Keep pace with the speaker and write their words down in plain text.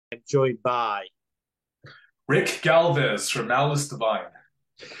I'm joined by. Rick Galvez from Malice Devine.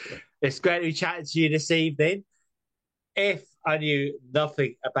 It's great to be chatting to you this evening. If I knew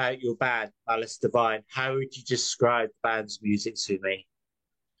nothing about your band, Malice Devine, how would you describe the band's music to me?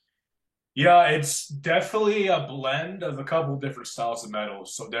 Yeah, it's definitely a blend of a couple different styles of metal.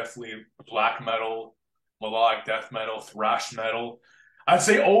 So definitely black metal, melodic death metal, thrash metal. I'd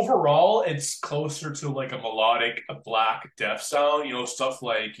say overall it's closer to like a melodic, a black death sound, stuff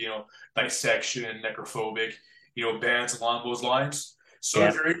like, Dissection, Necrophobic, bands along those lines. So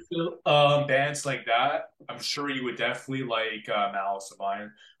if Yeah. you're into bands like that, I'm sure you would definitely like Malice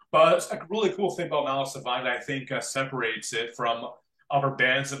Divine. But a really cool thing about Malice Divine that I think separates it from other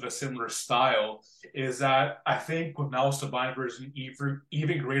bands of a similar style is that I think with Malice Divine, there's an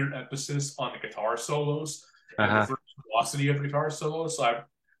even greater emphasis on the guitar solos and the Uh-huh. virtuosity of the guitar solos. So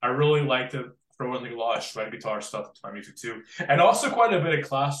I really like to throw in like a lot of shred guitar stuff into my music too, and also quite a bit of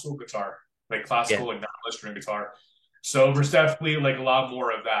classical guitar, like Yeah. classical like non-string guitar. So there's definitely like a lot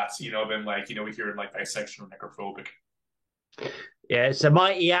more of that, than like we hear in like Dissection or Necrophobic. Yeah. It's a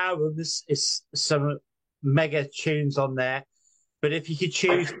mighty album. It's some mega tunes on there. But if you could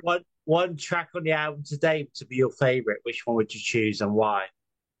choose one track on the album today to be your favorite, which one would you choose and why?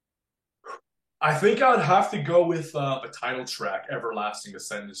 I think I would have to go with the title track, "Everlasting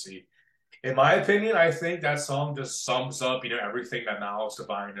Ascendancy." In my opinion, I think that song just sums up, everything that Malice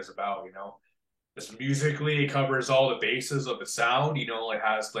Divine is about, Just musically, it covers all the bases of the sound, it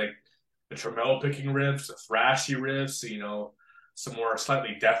has like the tremolo picking riffs, the thrashy riffs, some more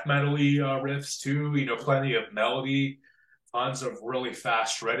slightly death metal-y riffs too, plenty of melody, tons of really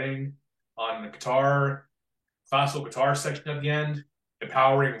fast shredding on the guitar, classical guitar section at the end,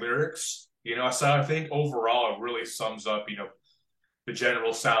 empowering lyrics, so I think overall it really sums up, the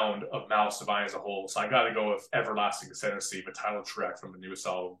general sound of Malice Divine as a whole. So I got to go with Everlasting Ascendancy, the title track from the newest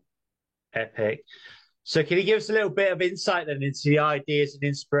album. Epic. So can you give us a little bit of insight then into the ideas and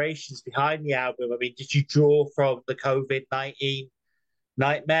inspirations behind the album? I mean, did you draw from the COVID-19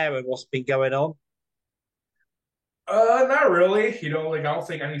 nightmare and what's been going on? Not really. Like I don't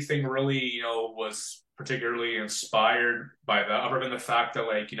think anything really, was particularly inspired by that, other than the fact that,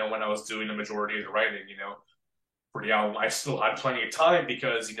 like, when I was doing the majority of the writing, for the album, I still had plenty of time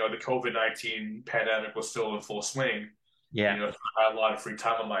because, the COVID-19 pandemic was still in full swing. Yeah. So I had a lot of free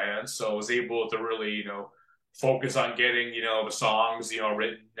time on my hands, so I was able to really, focus on getting, the songs,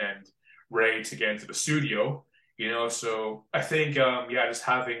 written and ready to get into the studio. So I think, yeah, just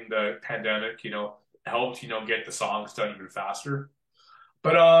having the pandemic, helped, get the songs done even faster.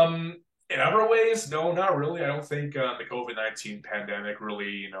 But in other ways, no, not really. I don't think the COVID-19 pandemic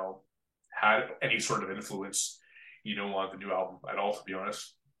really, had any sort of influence, on the new album at all, to be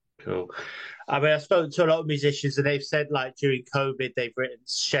honest. Cool. I mean, I've spoken to a lot of musicians and they've said like during COVID they've written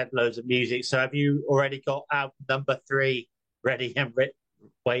shed loads of music. So have you already got album number three ready and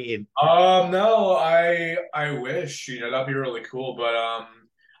waiting? No, I wish, that'd be really cool, but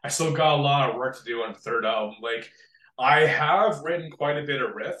I still got a lot of work to do on the third album. Like I have written quite a bit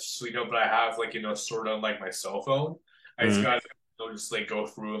of riffs, but I have like, sort of like my cell phone. I just Mm. gotta just like go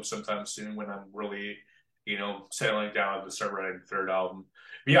through them sometime soon when I'm really, settling down to start writing the third album.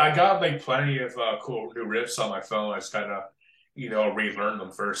 But yeah, I got like plenty of cool new riffs on my phone. I just gotta, relearn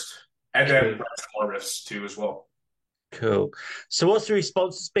them first. And then Cool. write some more riffs too as well. Cool. So what's the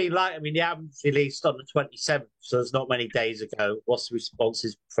responses been like? I mean, the album's released on the 27th, so there's not many days ago. What's the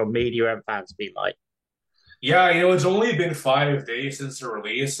responses from media and fans been like? Yeah, it's only been 5 days since the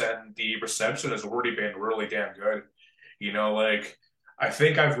release, and the reception has already been really damn good. Like I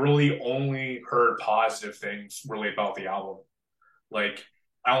think I've really only heard positive things really about the album. Like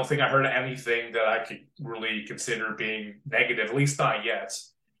I don't think I heard anything that I could really consider being negative, at least not yet.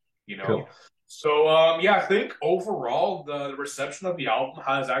 You Cool. know. So yeah, I think overall the reception of the album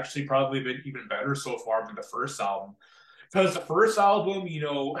has actually probably been even better so far than the first album. Because the first album,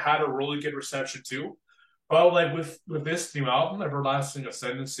 had a really good reception too. But like with this new album, Everlasting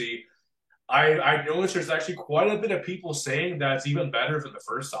Ascendancy, I noticed there's actually quite a bit of people saying that it's even better than the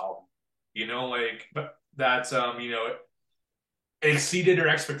first album. Like but that it exceeded their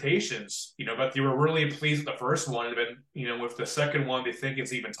expectations. But they were really pleased with the first one, and then with the second one, they think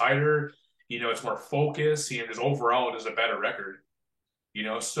it's even tighter. It's more focused. Just overall, it is a better record.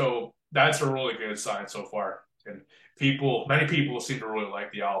 So that's a really good sign so far. And many people seem to really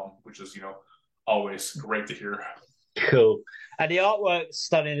like the album, which is, always great to hear. Cool. And the artwork's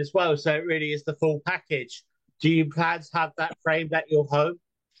stunning as well. So it really is the full package. Do you plan to have that framed at your home?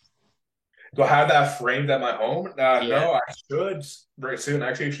 Do I have that framed at my home? Yeah. No, I should very soon.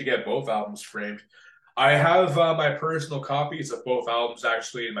 Actually, I should get both albums framed. I have my personal copies of both albums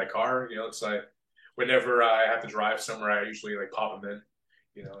actually in my car. It's like whenever I have to drive somewhere, I usually like pop them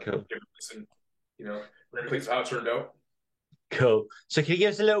in, and Cool. give them a listen. Very pleased with how it turned out. Cool. So can you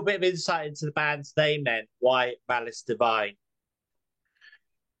give us a little bit of insight into the band's name then? Why Malice Devine?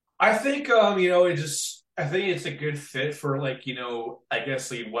 I think I think it's a good fit for like, I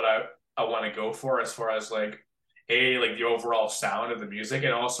guess like what I want to go for as far as like like the overall sound of the music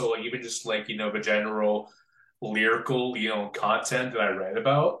and also like even just like, the general lyrical, content that I read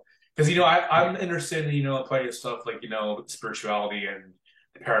about. Because, I'm interested in, plenty of stuff like, spirituality and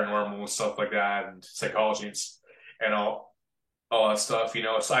the paranormal and stuff like that and psychology and all that stuff,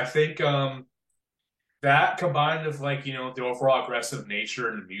 So I think that combined with like the overall aggressive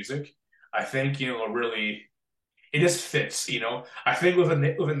nature in the music, I think really it just fits. I think with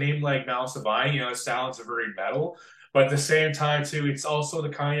a name like Malice Devine, it sounds very metal, but at the same time too, it's also the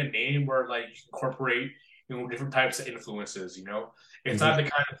kind of name where like you can incorporate different types of influences. It's not Hmm. the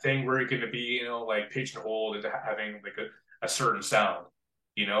kind of thing where you're going to be like pigeonholed into having like a certain sound.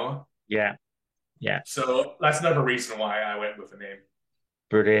 You know, Yeah, yeah, so that's another reason why I went with the name.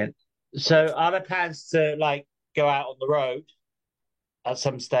 brilliant. So are there plans to like go out on the road at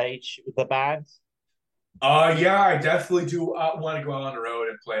some stage with the band? Yeah, I definitely do want to go out on the road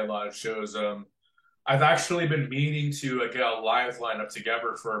and play a lot of shows. I've actually been meaning to get a live lineup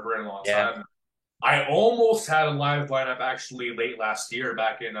together for a very long Yeah. time. I almost had a live lineup actually late last year,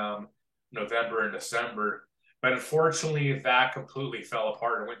 back in November and December, but unfortunately that completely fell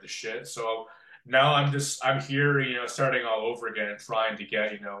apart and went to shit. So now I'm here, starting all over again, trying to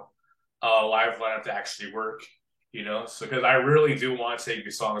get a live lineup to actually work. So because I really do want to take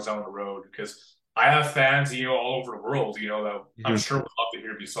these songs on the road because I have fans, all over the world, that I'm Hmm. sure would love to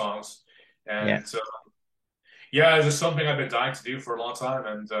hear these songs. Yeah. And yeah, it's just something I've been dying to do for a long time,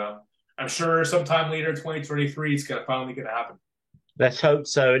 and I'm sure sometime later, 2023, it's gonna happen. Let's hope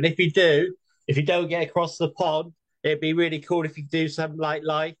so. And if you don't get across the pond, it'd be really cool if you do some like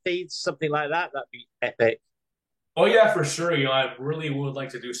live feeds, something like that. That'd be epic. Oh yeah, for sure. I really would like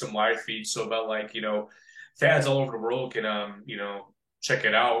to do some live feeds so that like fans all over the world can check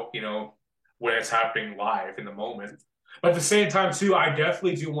it out. When it's happening live in the moment. But at the same time too, I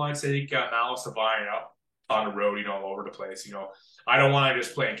definitely do want to take Malice Devine up on the road. All over the place. I don't want to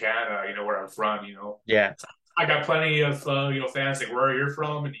just play in Canada. Where I'm from. Yeah. I got plenty of fans like where you're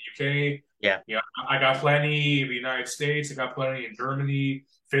from in the UK. Yeah. I got plenty in the United States. I got plenty in Germany,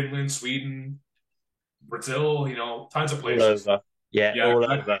 Finland, Sweden, Brazil. Tons of All places. over. Yeah, Yeah,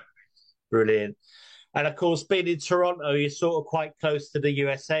 all over. Brilliant. And of course, being in Toronto, you're sort of quite close to the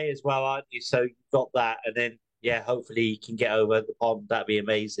USA as well, aren't you? So you've got that. And then, yeah, hopefully you can get over the pond. That'd be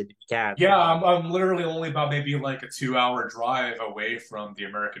amazing if you can. yeah. I'm literally only about maybe like a 2 hour drive away from the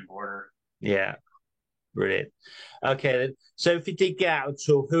American border. Yeah, brilliant. Okay, then. So if you did get out on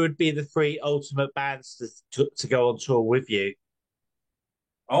tour, who would be the three ultimate bands to go on tour with you?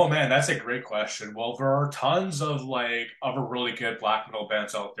 Oh man, that's a great question. Well, there are tons of like other really good black metal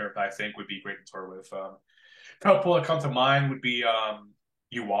bands out there that I think would be great to tour with. A couple that come to mind would be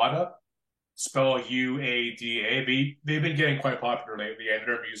Uada. Spell UADA. They've been getting quite popular lately, and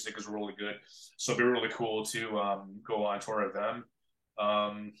their music is really good. So it'd be really cool to go on tour with them.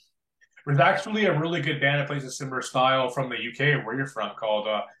 Um, there's actually a really good band that plays a similar style from the UK, where you're from, called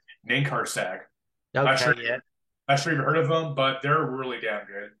Ninkarsag. Not Okay, sure, yeah, not sure you've heard of them, but they're really damn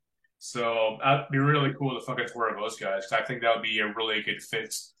good. So that'd be really cool to fucking tour with those guys. 'Cause I think that would be a really good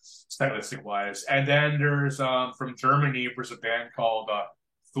fit stylistic wise. And then there's from Germany, there's a band called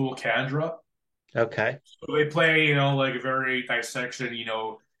Thul Kandra. okay. So they play, like a very dissection,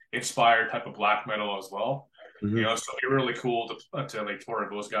 inspired type of black metal as well. Hmm. So it'd be really cool to like tour with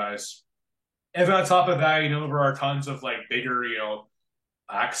those guys. And then on top of that, there are tons of like bigger,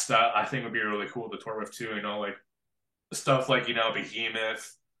 acts that I think would be really cool to tour with too. Like stuff like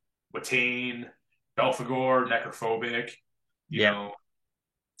Behemoth, Watain, Belphegor, Necrophobic, you Yeah, know,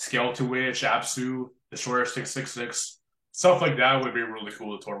 Skeletal Witch, Apsu, Destroyer 666, stuff like that would be really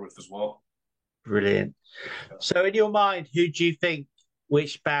cool to tour with as well. brilliant. So in your mind, who do you think,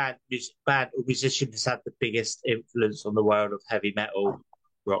 which band or musician has had the biggest influence on the world of heavy metal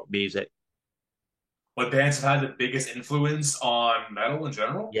rock music? What bands have had the biggest influence on metal in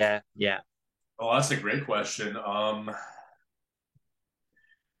general? Yeah, yeah, Oh, that's a great question.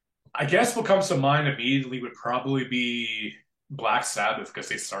 I guess what comes to mind immediately would probably be Black Sabbath because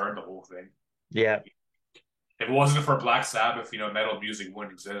they started the whole thing. yeah, If it wasn't for Black Sabbath, metal music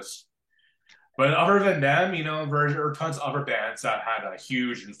wouldn't exist. But other than them, there are tons of other bands that had a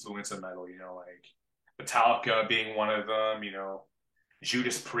huge influence in metal, like Metallica being one of them,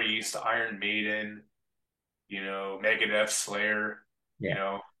 Judas Priest, Iron Maiden. Megadeth, Slayer, you Yeah.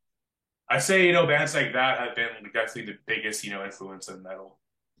 know. I say, bands like that have been definitely the biggest, influence in metal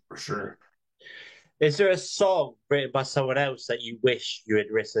for Brilliant. sure. Is there a song written by someone else that you wish you had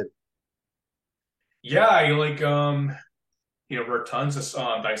written? Yeah, I like there are tons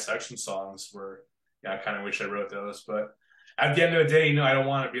of dissection songs where yeah, I kind of wish I wrote those, but at the end of the day, I don't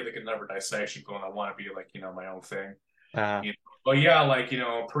want to be like another dissection clone. I want to be like, my own thing. Uh, You know, but yeah, like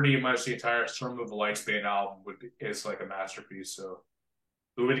pretty much the entire Storm of the Lightsbane album is like a masterpiece. So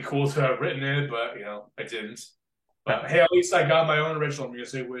it would be cool to have written it, but I didn't. But hey, at least I got my own original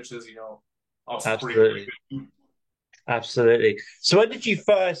music, which is also pretty absolutely. good. Absolutely. So when did you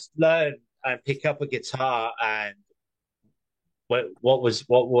first learn and pick up a guitar and what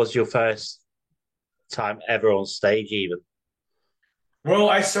was your first time ever on stage even? Well,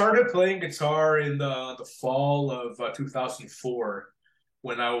 I started playing guitar in the fall of 2004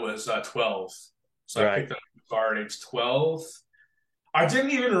 when I was 12. So I Right. picked up guitar at age 12. I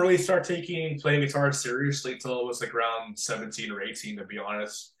didn't even really start taking playing guitar seriously until I was like around 17 or 18, to be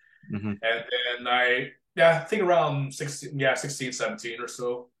honest. Hmm. And then yeah, I think around 16, yeah, 16, 17 or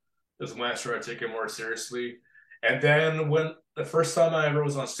so is when I started taking it more seriously. And then when the first time I ever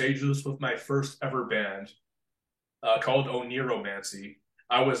was on stage was with my first ever band called Oniromancy.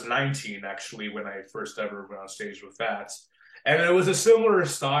 I was 19 actually when I first ever went on stage with that. And it was a similar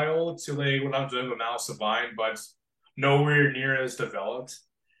style to like what I'm doing with Malice Devine, but nowhere near as developed.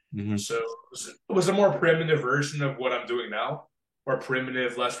 Hmm. So it was a more primitive version of what I'm doing now, or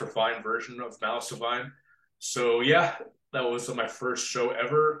primitive, less refined version of Malice Divine. So yeah, that was my first show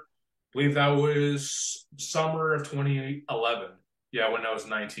ever. I believe that was summer of 2011. Yeah, when I was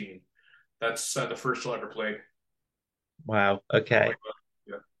 19. That's the first show I ever played. Wow. Oh Okay. my God.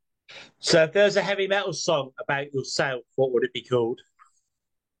 Yeah. So if there was a heavy metal song about yourself, what would it be called?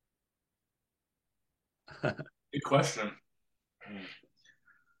 Good question.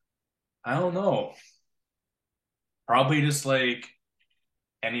 I don't know. Probably just like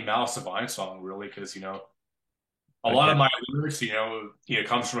any Malice Divine song, really, because a lot Okay. of my lyrics,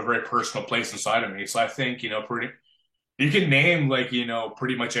 comes from a very personal place inside of me. So I think, pretty you can name like,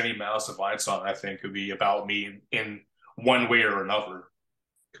 pretty much any Malice Divine song, I think could be about me in one way or another.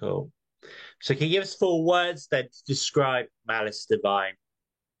 Cool. So can you give us 4 words then to describe Malice Divine?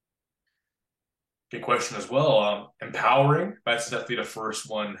 Good question as well. Empowering, that's definitely the first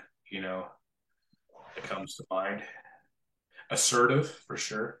one, you know, that comes to mind. Assertive, for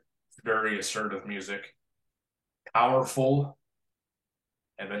sure. Very assertive music. Powerful,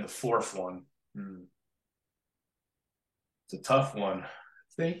 and then the fourth one. Hmm, it's a tough one. I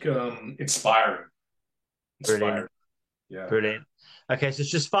think inspiring. Brilliant. Inspired. Yeah. Brilliant. Okay, so it's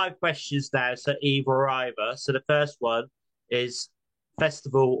just 5 questions now. So either or either. So the first one is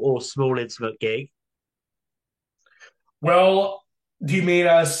festival or small intimate gig. Well, do you mean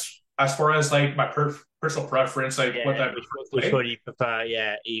as far as like my personal preference, like what Yeah, I which prefer to which play? one do you prefer?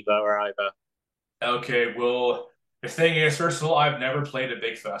 Yeah, either or either. Okay, well, the thing is, first of all, I've never played a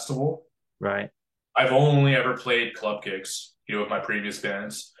big festival. Right. I've only ever played club gigs, with my previous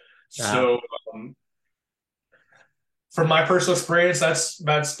bands. Uh, So, um, from my personal experience,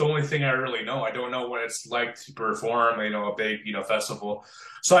 that's the only thing I really know. I don't know what it's like to perform, a big, festival.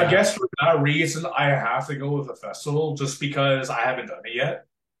 So I uh, guess for that reason, I have to go with a festival just because I haven't done it yet.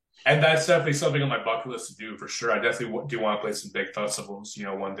 And that's definitely something on my bucket list to do for sure. I definitely do want to play some big festivals,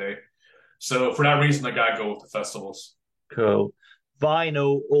 one day. So for that reason, I gotta go with the festivals. cool.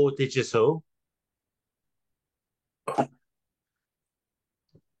 Vinyl or digital?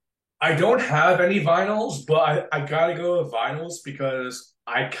 I don't have any vinyls, but I gotta go with vinyls because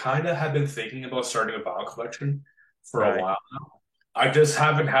I kind of have been thinking about starting a vinyl collection for a Right. while. I just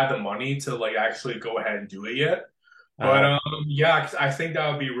haven't had the money to like actually go ahead and do it yet. But Uh, yeah, I think that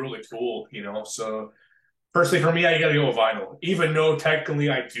would be really cool. So personally, for me, I gotta go with vinyl. Even though technically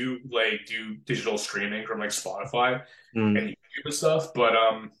I do digital streaming from like Spotify mm, and YouTube and stuff, but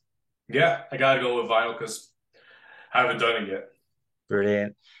yeah, I gotta go with vinyl because I haven't done it yet.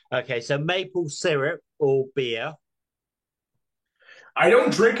 brilliant. Okay, so maple syrup or beer? I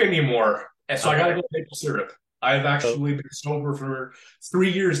don't drink anymore, and so I gotta Okay, go with maple syrup. I've cool. actually been sober for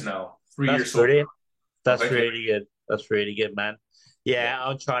 3 years now. three That's years sober. brilliant. Oh, That's thank you. really good. That's really good, man. Yeah. Yeah,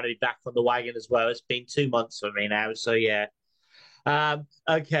 I'm trying to be back on the wagon as well. It's been 2 months for me now, so yeah.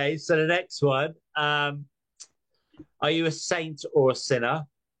 Okay, so the next one. Are you a saint or a sinner?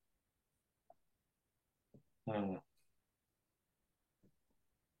 Hmm.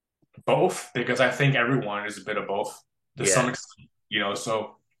 Both, because I think everyone is a bit of both to some Yeah. extent.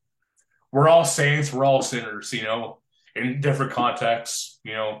 So we're all saints, we're all sinners, in different contexts,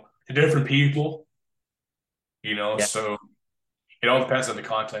 to different people. Yeah, So it all depends on the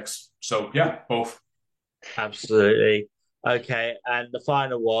context. So yeah, both. absolutely. Okay, and the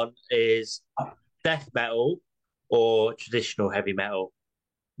final one is death metal or traditional heavy metal.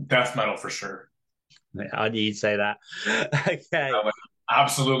 Death metal for sure. I knew you'd say that. Okay, Like,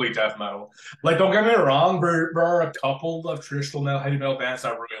 absolutely death metal. Like, don't get me wrong, there are a couple of traditional metal, heavy metal bands I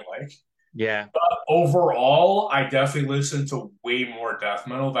really like. yeah, Overall, I definitely listen to way more death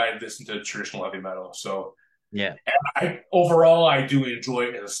metal than I listen to traditional heavy metal. So, yeah, I do enjoy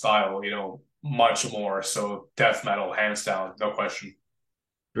it as a style, much more. So, death metal, hands down, no question.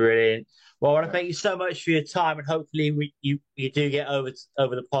 brilliant. Well, I want to Yeah. thank you so much for your time, and hopefully you do get over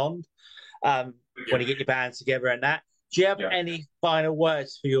the pond when you get your band together and that. Do you have Yeah. any final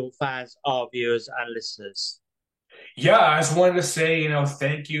words for your fans, our viewers, and listeners? Yeah, I just wanted to say,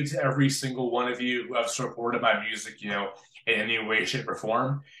 thank you to every single one of you who have supported my music, in any way, shape, or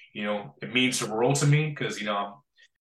form. It means the world to me because,